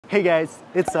Hey guys,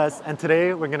 it's us, and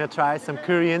today we're gonna try some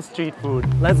Korean street food.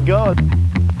 Let's go!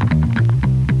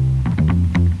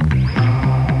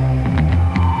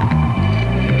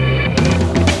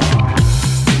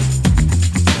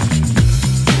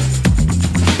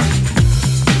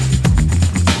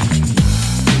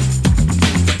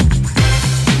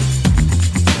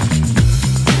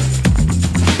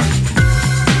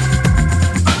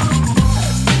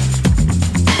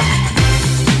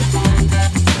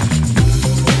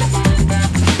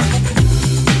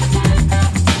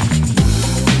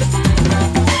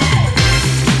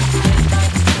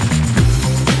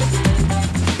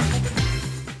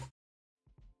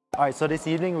 Alright, so this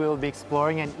evening we will be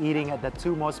exploring and eating at the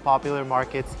two most popular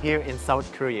markets here in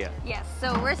South Korea. Yes,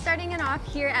 so we're starting it off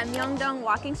here at Myeongdong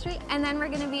Walking Street, and then we're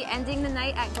going to be ending the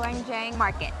night at Gwangjang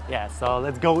Market. Yeah, so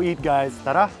let's go eat, guys.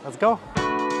 Tara, let's go!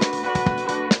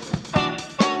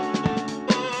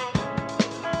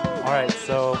 Alright,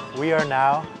 so we are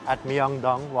now at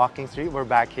Myeongdong Walking Street. We're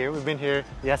back here. We've been here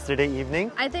yesterday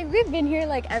evening. I think we've been here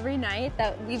like every night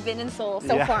that we've been in Seoul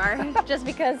so far, just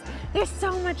because there's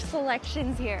so much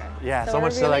selections here. Yeah, so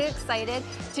much we're really selection. excited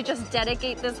to just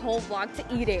dedicate this whole vlog to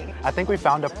eating. I think we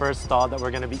found the first stall that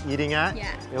we're going to be eating at.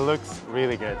 Yeah. It looks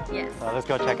really good. Yes. So let's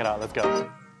go check it out. Let's go.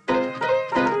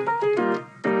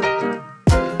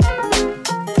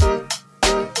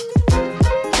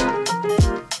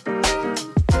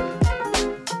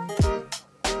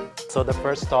 So the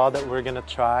first stall that we're gonna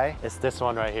try is this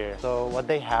one right here. So what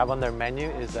they have on their menu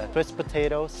is a twist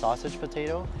potato, sausage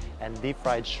potato, and deep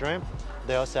fried shrimp.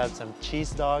 They also have some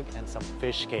cheese dog and some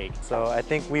fish cake. So I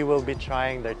think we will be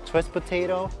trying their twist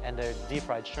potato and their deep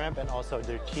fried shrimp and also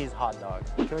their cheese hot dog.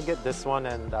 Can we get this one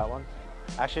and that one?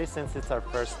 Actually, since it's our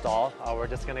first stall, we're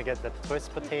just gonna get the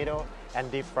twist potato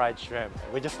and deep fried shrimp.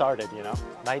 We just started, you know?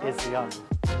 Night is young.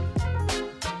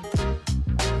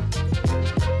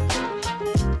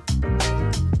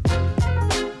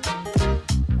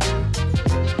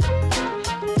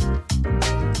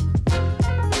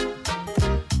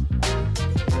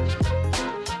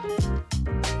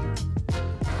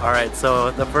 Alright,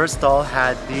 so the first stall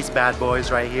had these bad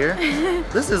boys right here.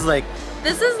 This is like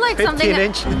 15 something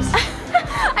inches.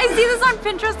 I see this on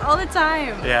Pinterest all the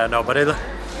time. Yeah, no, but it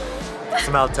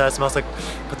smells like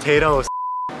potatoes.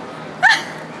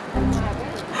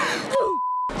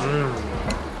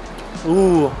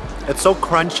 Ooh, it's so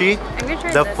crunchy.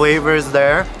 The flavor is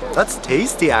there. That's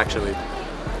tasty actually.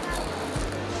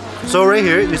 So right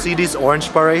here, you see this orange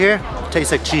part right here?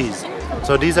 Tastes like cheese.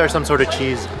 So these are some sort of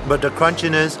cheese, but the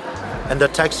crunchiness and the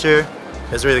texture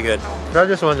is really good. Try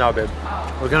this one now, babe.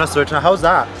 We're gonna search now. How's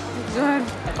that? Good.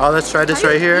 Oh, let's try this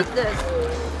right here.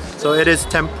 So it is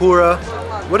tempura.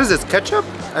 What is this, ketchup?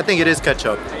 I think it is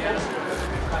ketchup.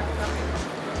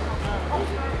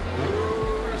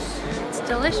 It's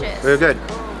delicious. Very good.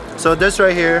 So this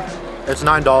right here, it's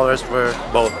 $9 for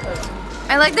both.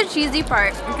 I like the cheesy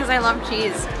part because I love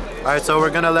cheese. Alright, so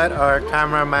we're gonna let our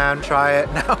cameraman try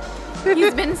it now.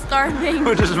 He's been starving.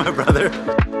 Which is my brother.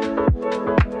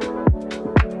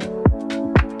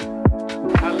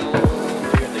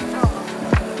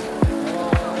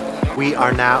 We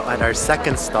are now at our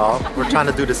second stall. We're trying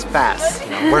to do this fast. You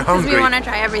know, we're hungry. We want to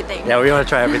try everything. Yeah, we want to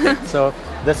try everything. So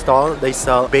this stall, they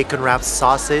sell bacon wrapped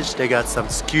sausage. They got some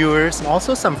skewers and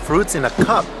also some fruits in a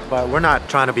cup. But we're not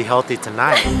trying to be healthy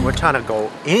tonight. We're trying to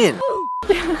go in.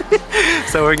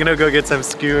 So we're gonna go get some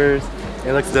skewers.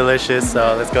 It looks delicious,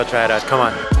 so let's go try it out. Come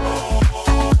on.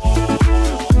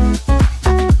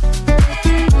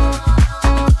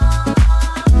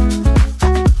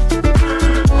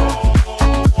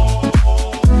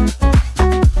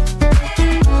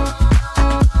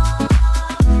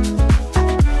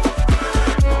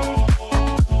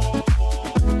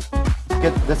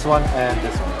 Get this one and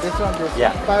this one. This one,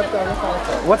 Yeah.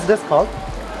 $5. What's this called?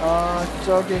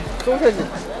 저기 소세지.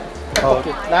 Oh,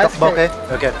 Nice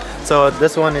tteokbokki. Okay, so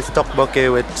this one is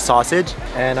tteokbokki with sausage,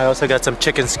 and I also got some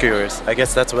chicken skewers. I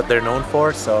guess that's what they're known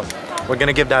for, so we're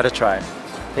gonna give that a try.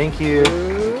 Thank you.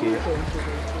 Thank you.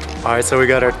 All right, so we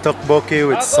got our tteokbokki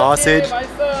with sausage.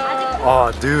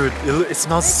 Oh, dude, it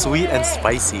smells sweet and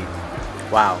spicy.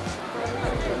 Wow.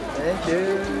 Thank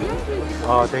you.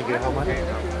 Oh, thank you. How much?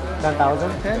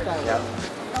 10,000? 10,000. Yeah.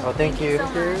 Oh, thank you.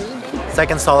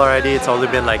 Second stall already. It's only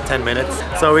been like 10 minutes.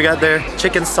 So we got their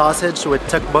chicken sausage with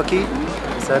tteokbokki.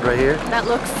 Said right here. That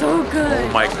looks so good. Oh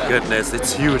my goodness,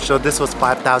 it's huge. So this was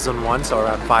 5,001, so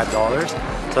around $5.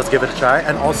 So let's give it a try.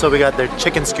 And also we got their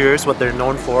chicken skewers, what they're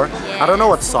known for. Yes. I don't know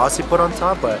what sauce you put on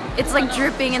top, but It's like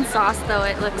dripping in sauce though.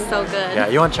 It looks so good. yeah,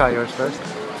 you want to try yours first?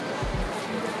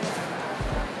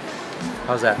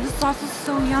 How's that? The sauce is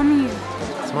so yummy.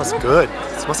 It smells good.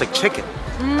 It smells like chicken.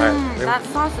 Alright, That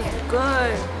sauce is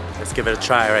good. let's give it a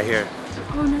try right here.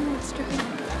 Oh no, it's dripping.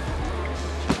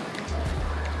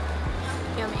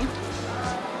 Yummy.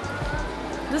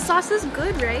 The sauce is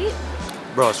good, right?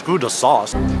 Bro, screw the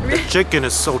sauce. The chicken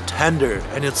is so tender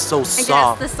and it's so I guess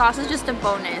soft. the sauce is just a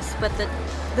bonus, but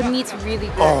the meat's really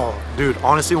good. Oh, dude,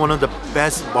 honestly, one of the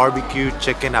best barbecue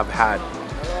chicken I've had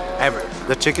ever.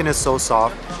 The chicken is so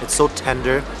soft, it's so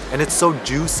tender, and it's so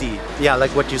juicy. Yeah,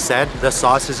 like what you said, the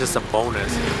sauce is just a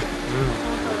bonus.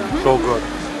 So good.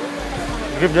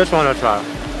 Give this one a try.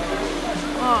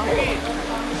 Oh.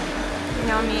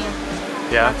 Yummy.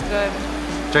 Yeah? That's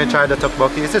good. Can you try the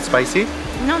tteokbokki? Is it spicy?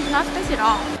 No, it's not spicy at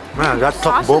all. Man, that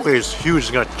Sauce tteokbokki is huge.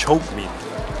 It's gonna choke me.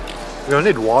 You're gonna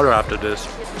need water after this.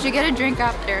 Should get a drink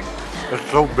after.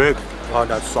 It's so big. Oh,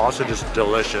 that sausage is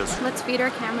delicious. Let's feed our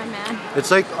cameraman.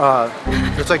 It's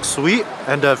like sweet,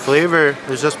 and the flavor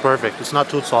is just perfect. It's not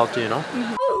too salty, you know?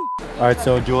 All right,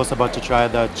 so Jewel's about to try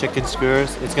the chicken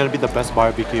skewers. It's gonna be the best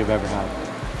barbecue you've ever had.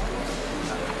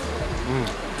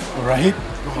 Right?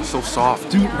 Oh, so soft.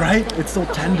 Dude, right? It's so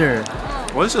tender.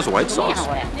 What is this white sauce?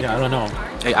 Yeah, I don't know.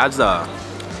 It adds a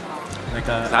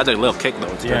little kick though.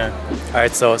 It's Yeah. All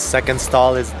right, so second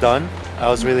stall is done. That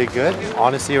was really good.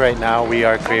 Honestly, right now we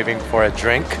are craving for a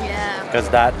drink Yeah. because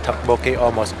that tteokbokki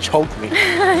almost choked me.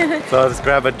 So let's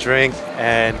grab a drink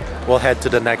and we'll head to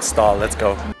the next stall. Let's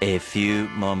go. A few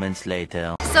moments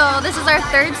later. So this is our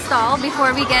third stall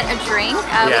before we get a drink.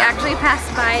 We Yeah. actually passed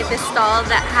by this stall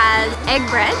that has egg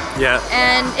bread. Yeah.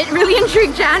 And it really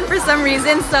intrigued Jan for some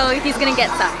reason, so he's gonna get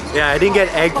some. Yeah, I didn't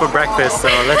get egg for breakfast, so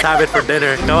let's have it for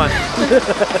dinner. Come on.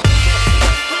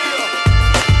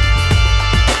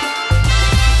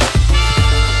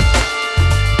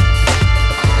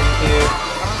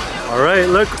 All right,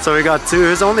 look, so we got two. It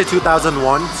was only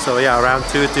 2001, so yeah, around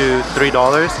 $2 to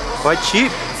 $3. Quite cheap.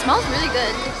 It smells really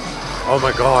good. Oh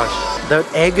my gosh. The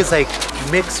egg is like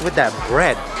mixed with that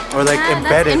bread or like Yeah,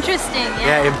 embedded. That's interesting,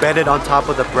 Yeah, embedded on top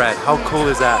of the bread. How cool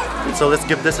is that? So let's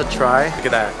give this a try. Look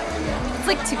at that. It's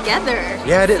like together.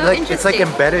 Yeah, So it's like interesting.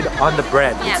 embedded on the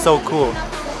bread. Yeah. It's so cool.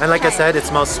 And like I Try said, it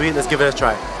smells sweet. Let's give it a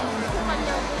try.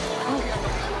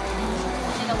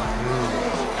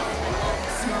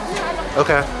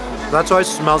 Okay. That's why it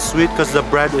smells sweet, because the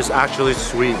bread is actually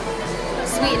sweet.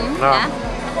 Sweetened, Yeah.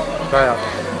 yeah. Try it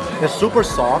out. It's super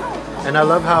soft, and I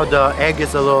love how the egg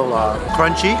is a little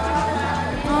crunchy.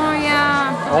 Oh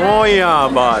yeah. Oh yeah,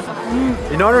 but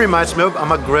you know what it reminds me of?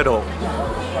 I'm a griddle.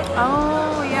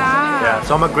 Oh yeah. Yeah,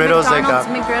 so I'm a griddle is like McDonald's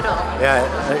a McGriddle.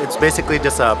 yeah. It's basically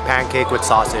just a pancake with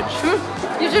sausage.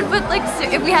 You should put like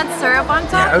if we had syrup on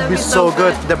top. Yeah, it would that'd be so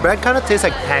good. The bread kind of tastes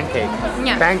like pancake,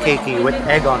 Yeah. pancakey with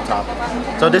egg on top.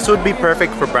 So this would be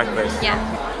perfect for breakfast. Yeah.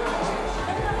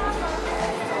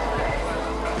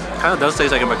 kind of does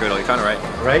taste like a McGriddle. You're kind of right.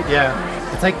 Right? Yeah.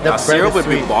 It's like the bread Syrup is would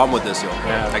sweet. be bomb with this, yo.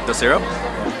 Yeah. Like the syrup,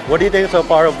 What do you think so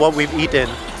far of what we've eaten?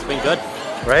 it's been good.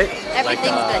 Right?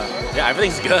 Everything's good. Yeah,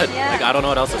 everything's good. Yeah. Like I don't know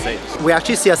what else to say. We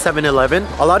actually see a 7-Eleven.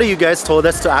 A lot of you guys told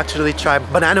us to actually try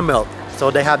banana milk. So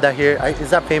they have that here.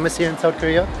 Is that famous here in South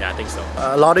Korea? Yeah, I think so.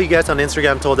 A lot of you guys on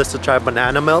Instagram told us to try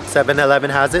banana milk. 7-Eleven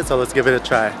has it, so let's give it a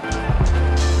try.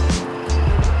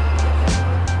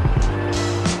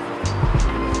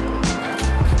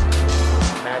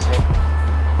 Magic.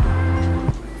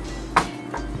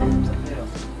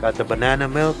 Got the banana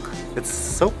milk. It's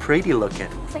so pretty looking.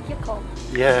 It's like Yakult.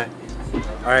 Yeah.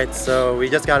 Alright, so we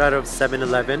just got out of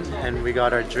 7-Eleven and we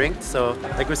got our drink. So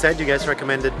like we said, you guys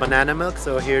recommended banana milk,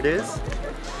 so here it is.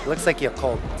 It looks like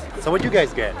Yakult. So what'd you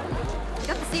guys get? We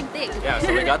got the same thing. Yeah,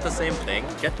 so we got the same thing.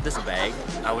 Get this bag.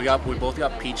 We both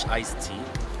got peach iced tea.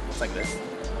 It's like this.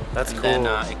 That's And cool.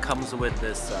 then it comes with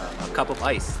this a cup of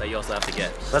ice that you also have to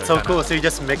get. That's so kinda- cool. So you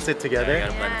just mix it Yeah, together? you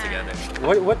gotta blend it Yeah.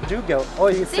 together. What do you go? Oh,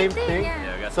 you same thing, thing? yeah.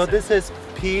 Yeah, we got So the same. this is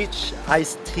peach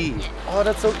iced tea. Oh,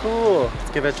 that's so cool.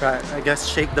 Let's give it a try. I guess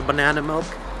shake the banana milk.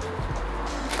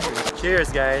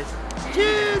 Cheers, guys.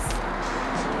 Cheers.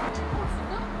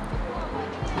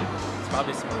 It's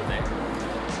probably smooth, eh?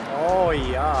 Oh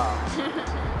yeah.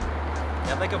 They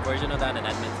have like a version of that in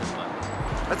Edmonton, but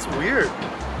That's weird.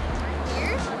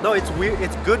 Here? No, it's weird.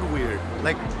 It's good weird.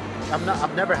 Like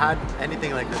I've never had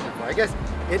anything like this before. I guess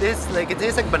it is like it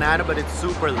tastes like banana, but it's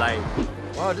super light.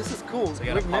 Wow, this is cool. So you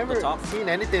gotta We've pop the never top. seen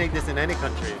anything like this in any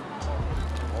country.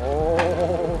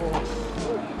 Oh.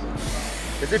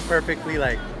 Is it perfectly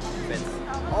like? fits.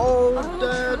 Oh,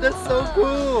 that's so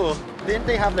cool. Didn't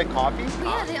they have like coffee?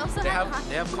 Yeah, they also have coffee.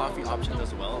 They have coffee options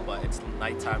as well, but it's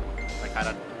nighttime. Like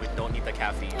we don't need the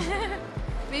caffeine.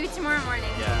 Maybe tomorrow morning.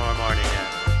 Yeah. Tomorrow morning, yeah.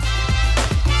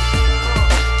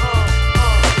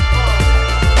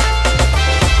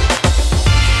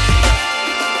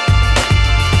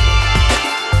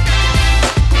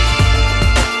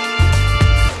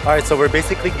 Alright, so we're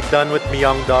basically done with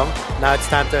Myeongdong. Now it's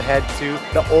time to head to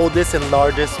the oldest and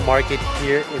largest market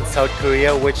here in South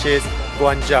Korea, which is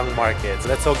Gwangjang Market. So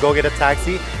let's all go get a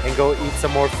taxi and go eat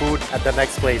some more food at the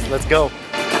next place. Let's go.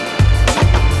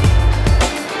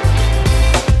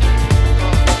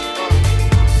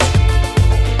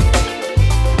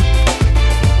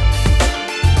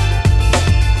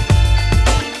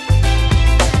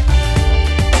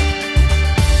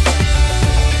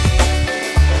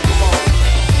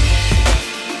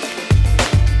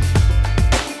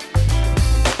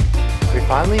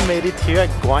 Finally made it here at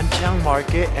Gwangjang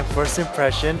Market, and first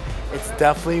impression, it's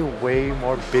definitely way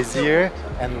more busier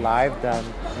and live than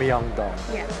Myeongdong.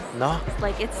 Yes. No? It's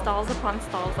like it's stalls upon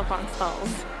stalls upon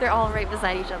stalls. They're all right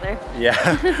beside each other.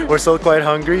 Yeah, we're still quite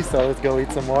hungry, so let's go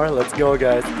eat some more. Let's go,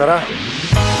 guys. Ta-da!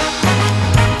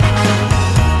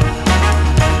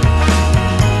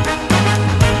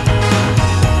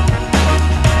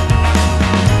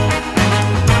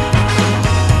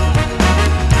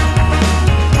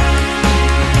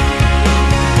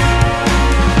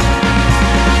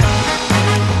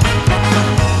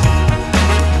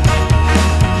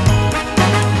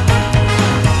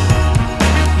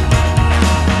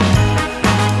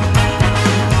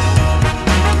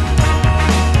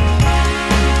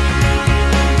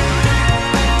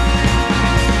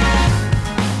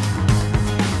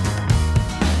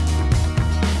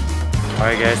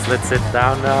 Alright guys, let's sit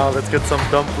down now. Let's get some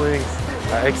dumplings.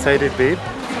 Excited, babe?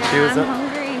 Yeah, I'm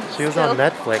hungry. She was on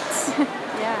Netflix.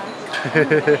 Yeah.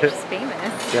 She's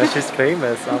famous. Yeah, she's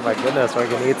famous. Oh my goodness, we're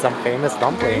gonna eat some famous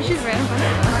dumplings. She's right in front of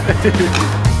us.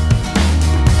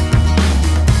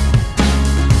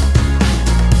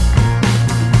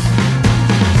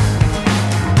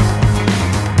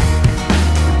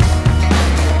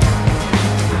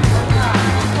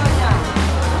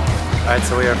 Alright,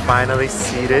 so we are finally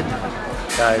seated.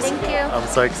 Guys, Thank you. I'm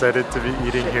so excited to be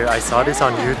eating here. I saw this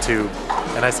on YouTube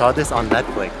and I saw this on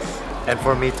Netflix. And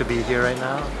for me to be here right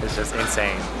now is just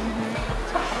insane.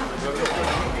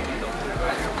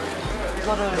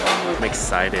 I'm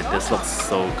excited. This looks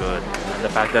so good. And the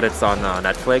fact that it's on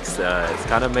Netflix, it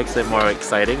kind of makes it more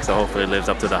exciting. So hopefully it lives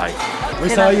up to the hype. We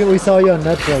saw you on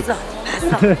Netflix.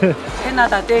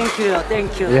 Canada, thank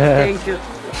you, Yeah. thank you.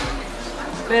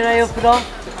 Where are you from?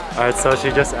 Alright, so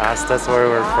she just asked us where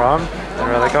we're from. And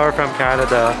we're like, oh, we're from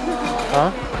Canada. Huh?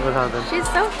 What happened? She's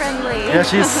so friendly. Yeah,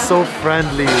 she's so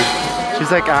friendly.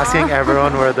 She's like asking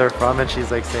everyone where they're from and she's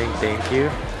like saying thank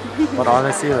you. But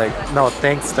honestly, like, no,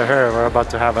 thanks to her, we're about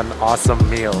to have an awesome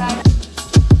meal.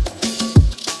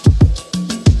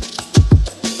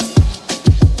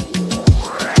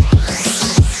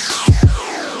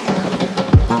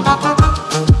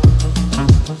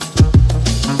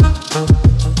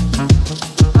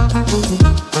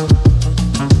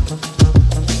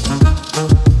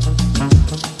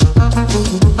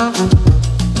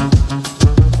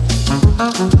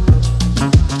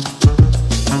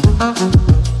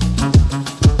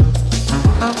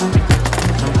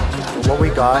 What we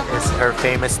got is her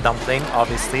famous dumpling,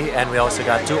 obviously, and we also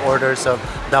got 2 orders of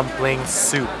dumpling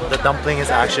soup. The dumpling is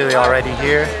actually already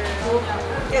here,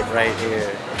 right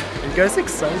here. Are you guys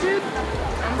excited?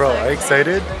 Bro, are you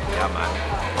excited? Yeah, man.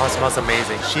 Oh, it smells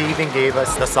amazing. She even gave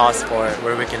us the sauce for it,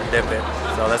 where we can dip it.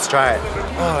 So let's try it.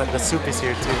 Oh, the soup is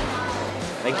here too.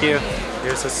 Thank you.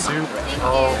 Here's the soup.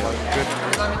 Oh my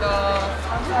goodness.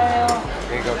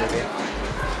 Here you go, baby.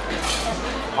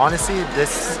 Honestly,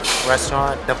 this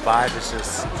restaurant, the vibe is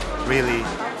just really,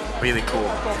 really cool.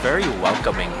 Very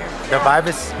welcoming here. The vibe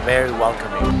is very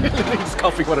welcoming. He's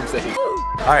copying what I'm saying.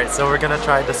 Alright, so we're gonna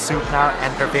try the soup now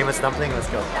and her famous dumpling. Let's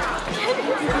go.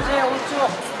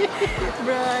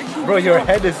 Bro, your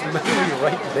head is literally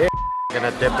right there.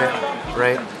 Gonna dip it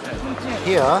right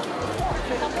here.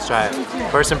 Let's try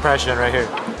it. First impression right here.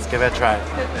 Let's give it a try.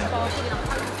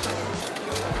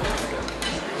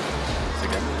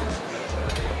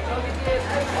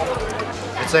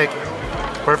 It's like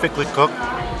perfectly cooked.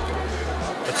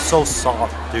 It's so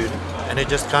soft, dude. And it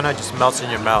just kind of just melts in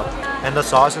your mouth. And the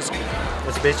sauce is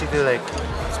basically like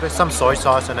some soy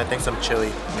sauce and I think some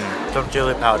chili. Some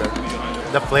chili powder.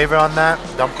 The flavor on that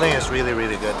dumpling is really,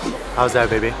 really good. How's that,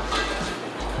 baby?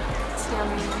 It's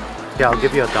yummy. Yeah, I'll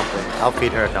give you a dumpling. I'll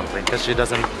feed her a dumpling because she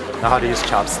doesn't know how to use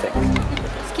chopstick.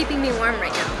 It's keeping me warm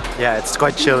right now. Yeah, it's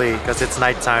quite chilly because it's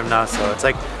nighttime now, so it's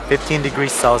like 15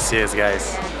 degrees Celsius,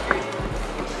 guys.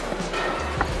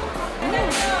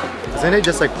 Isn't it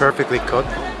just like perfectly cooked?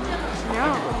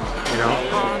 No. You know?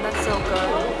 Oh, that's so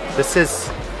good. This is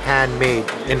handmade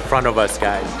in front of us,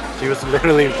 guys. She was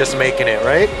literally just making it,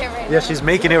 right? Yeah, she's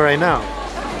making it right now.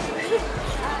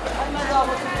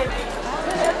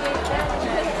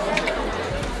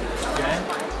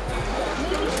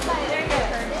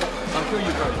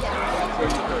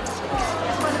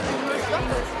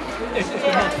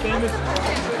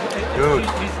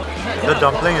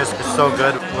 dumpling is so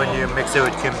good when you mix it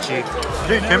with kimchi.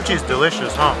 Dude, kimchi is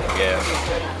delicious, huh? Yeah.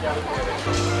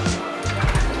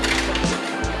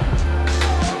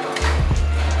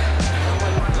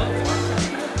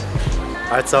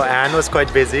 Alright, so Anne was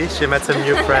quite busy. She met some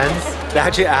new friends. They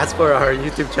actually asked for our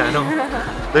YouTube channel.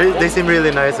 They seem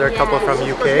really nice. They're a couple from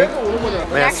UK.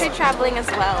 They're actually traveling as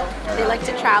well. They like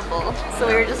to travel. So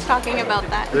we were just talking about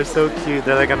that. They're so cute.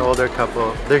 They're like an older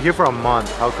couple. They're here for a month.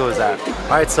 How cool is that?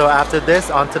 Alright, so after this,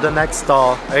 on to the next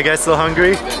stall. Are you guys still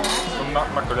hungry?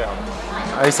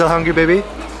 Are you still hungry, baby?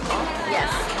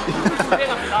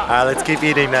 Yes. Alright, let's keep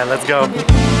eating then. Let's go.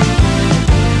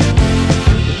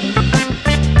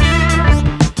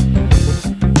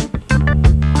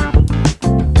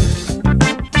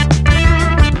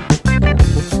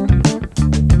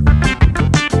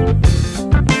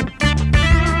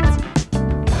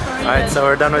 Alright, so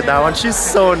we're done with that one. She's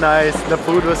so nice. The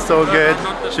food was so good.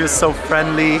 She was so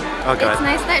friendly. Oh god. It's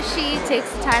nice that she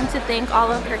takes the time to thank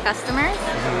all of her customers.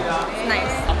 It's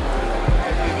nice.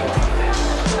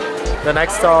 The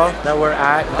next stall that we're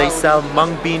at, they sell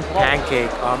mung bean pancake.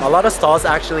 A lot of stalls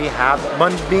actually have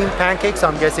mung bean pancakes, so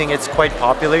I'm guessing it's quite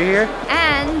popular here.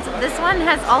 And this one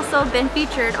has also been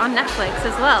featured on Netflix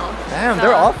as well. Damn, So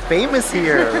they're all famous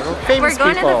here. Famous we're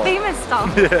going people. to the famous stall.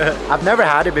 I've never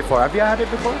had it before. Have you had it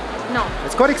before? No.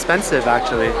 It's quite expensive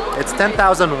actually. It's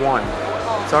 10,000 won.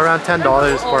 So around $10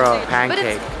 for a But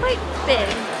pancake. it's quite big.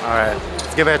 Alright,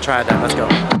 let's give it a try then. Let's go.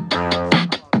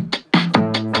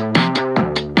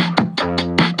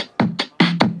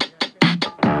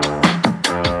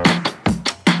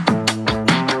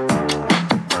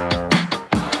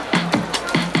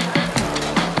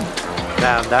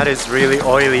 Damn, that is really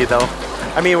oily though.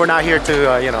 I mean, we're not here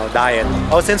to, you know, diet.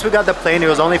 Oh, since we got the plain, it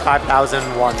was only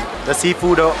 5,000 won. The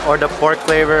seafood or the pork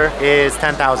flavor is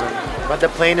 10,000. But the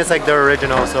plain is like the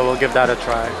original, so we'll give that a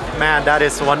try. Man, that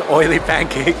is one oily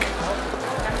pancake.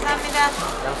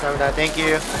 Kamsahamnida. Thank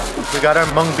you. We got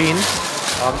our mung bean.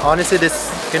 Honestly, this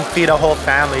can feed a whole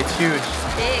family. It's huge.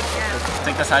 Big, yeah.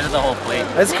 Take the size of the whole plate.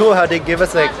 It's cool how they give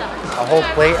us like a whole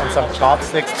plate and some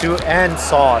chopsticks too, and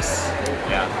sauce.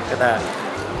 Yeah. Look at that.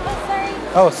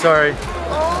 Oh, sorry.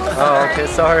 Oh, okay,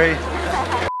 sorry.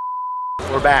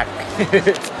 We're back.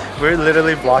 We're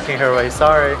literally blocking her way.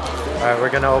 Sorry. All right, we're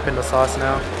gonna open the sauce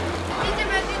now.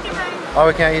 Oh,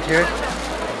 we can't eat here?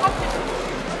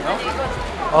 No?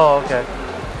 Oh, okay.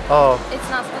 Oh, It's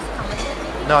not supposed to come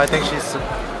with it. no, I think she's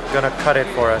gonna cut it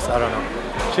for us. I don't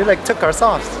know. She like took our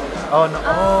sauce. Oh, no.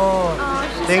 Oh,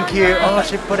 she's thank so you. nice. Oh,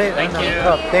 she put it Thank in the you.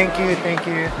 cup. Thank you, thank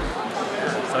you.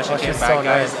 So she Oh, came she's back, so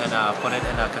guys, nice. and put it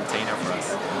in a container for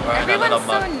us. Or in a Everyone's little so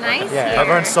mug. nice Yeah, here.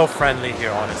 everyone's so friendly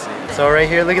here, honestly. So right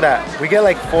here, look at that. We get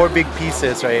like 4 big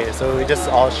pieces right here. So we just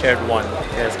all shared one.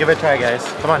 Okay, let's give it a try, guys.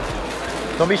 Come on.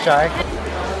 Don't be shy.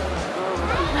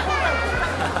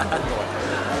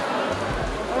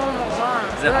 Oh my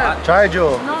god. Is it hot? Try,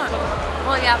 Jewel. No.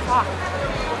 Well, yeah, fuck.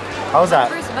 How's that?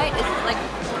 First bite is like.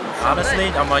 so Honestly,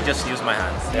 good. I might just use my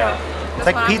hands. Yeah. It's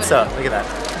like what I'm pizza. Look at that.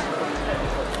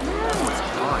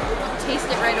 Taste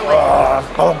it right away.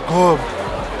 Oh, good.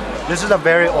 This is a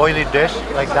very oily dish.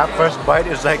 Like that first bite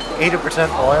is like 80%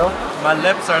 oil. My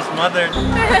lips are smothered.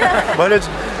 But it's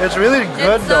really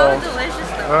good It's though. so delicious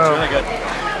though. Really good.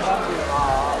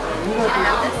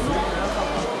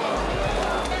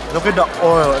 Look at the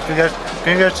oil. Can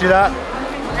you guys see that?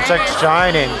 It's like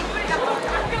shining.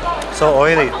 So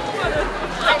oily.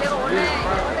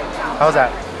 How's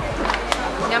that?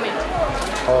 Yummy.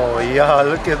 Oh yeah,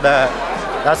 look at that.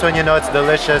 That's when you know it's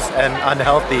delicious and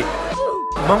unhealthy.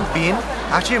 Mung bean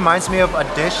actually reminds me of a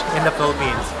dish in the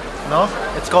Philippines. No?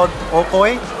 It's called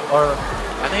okoy or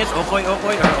I think it's okoy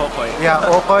okoy or okoy. yeah,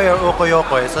 okoy or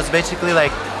okoy. So it's basically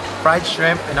like fried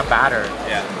shrimp in a batter.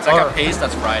 Yeah. It's like Or- a paste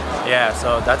that's fried. Yeah,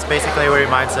 so that's basically what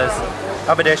reminds us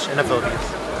of a dish in the Philippines.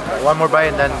 One more bite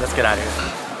and then let's get out of here.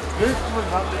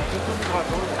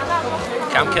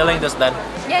 Okay, I'm killing this then.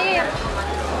 Yeah.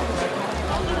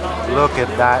 Look at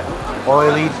that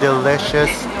oily,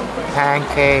 delicious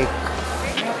pancake.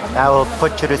 That will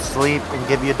put you to sleep and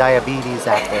give you diabetes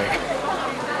after.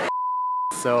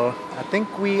 So I think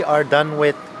we are done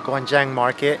with Gwangjang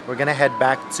Market. We're gonna head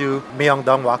back to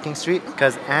Myeongdong Walking Street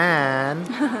because Anne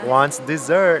wants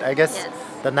dessert. I guess Yes.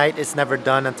 the night is never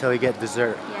done until you get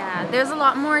dessert. Yeah, there's a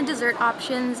lot more dessert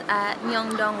options at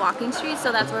Myeongdong Walking Street,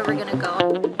 so that's where we're gonna go.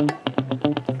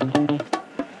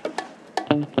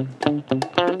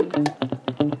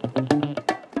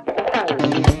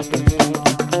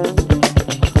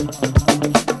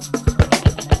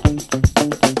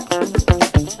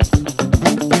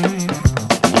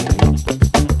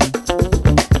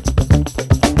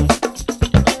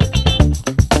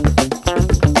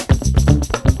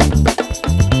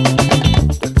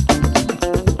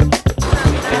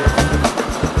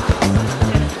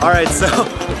 Alright,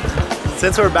 so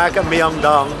since we're back at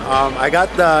Myeongdong, I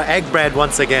got the egg bread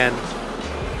once again.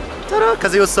 Ta-da!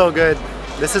 Because it was so good.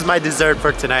 This is my dessert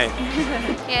for tonight.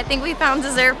 Okay, I think we found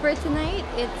dessert for tonight.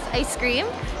 It's ice cream,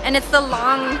 and it's the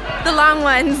long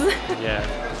ones. Yeah.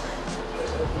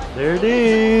 There it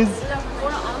is.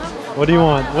 What do you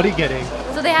want? What are you getting?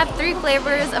 So they have 3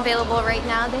 flavors available right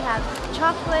now. They have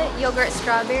chocolate, yogurt,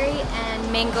 strawberry,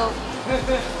 and mango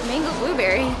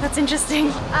blueberry. That's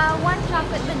interesting. 1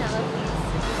 chocolate vanilla,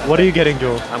 please. What are you getting,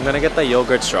 Joel? I'm gonna get the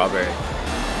yogurt strawberry.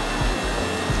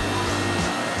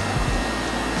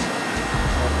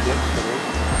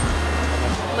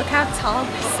 Look how tall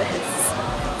this is.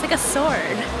 It's like a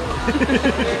sword. Look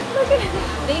at it.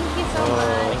 Thank you so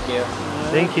much. Thank you.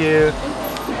 Thank you.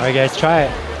 Alright guys, try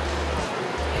it.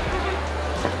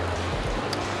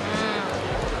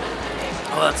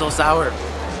 Oh, that's so sour.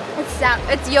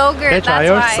 It's yogurt, Can I try that's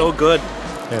yours? why. So good.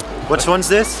 Here. Which one's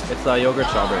this? It's yogurt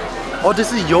strawberry. Oh,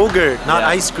 this is yogurt, not Yeah.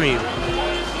 ice cream.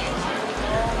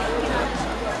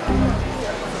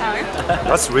 Sour?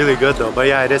 That's really good though, but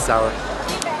yeah, it is sour.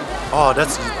 Oh,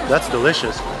 that's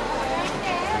delicious.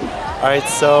 Alright,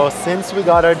 so since we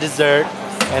got our dessert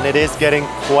and it is getting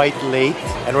quite late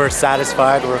and we're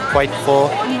satisfied, we're quite full.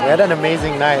 We had an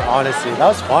amazing night, honestly. That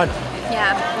was fun.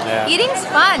 Yeah. Eating's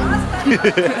fun.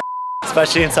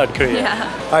 Especially in South Korea.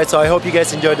 Yeah. Alright, so I hope you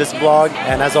guys enjoyed this vlog.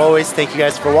 And as always, thank you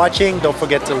guys for watching. Don't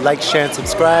forget to like, share, and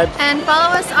subscribe. And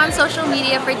follow us on social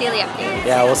media for daily updates.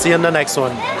 Yeah, we'll see you in the next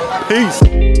one. Peace!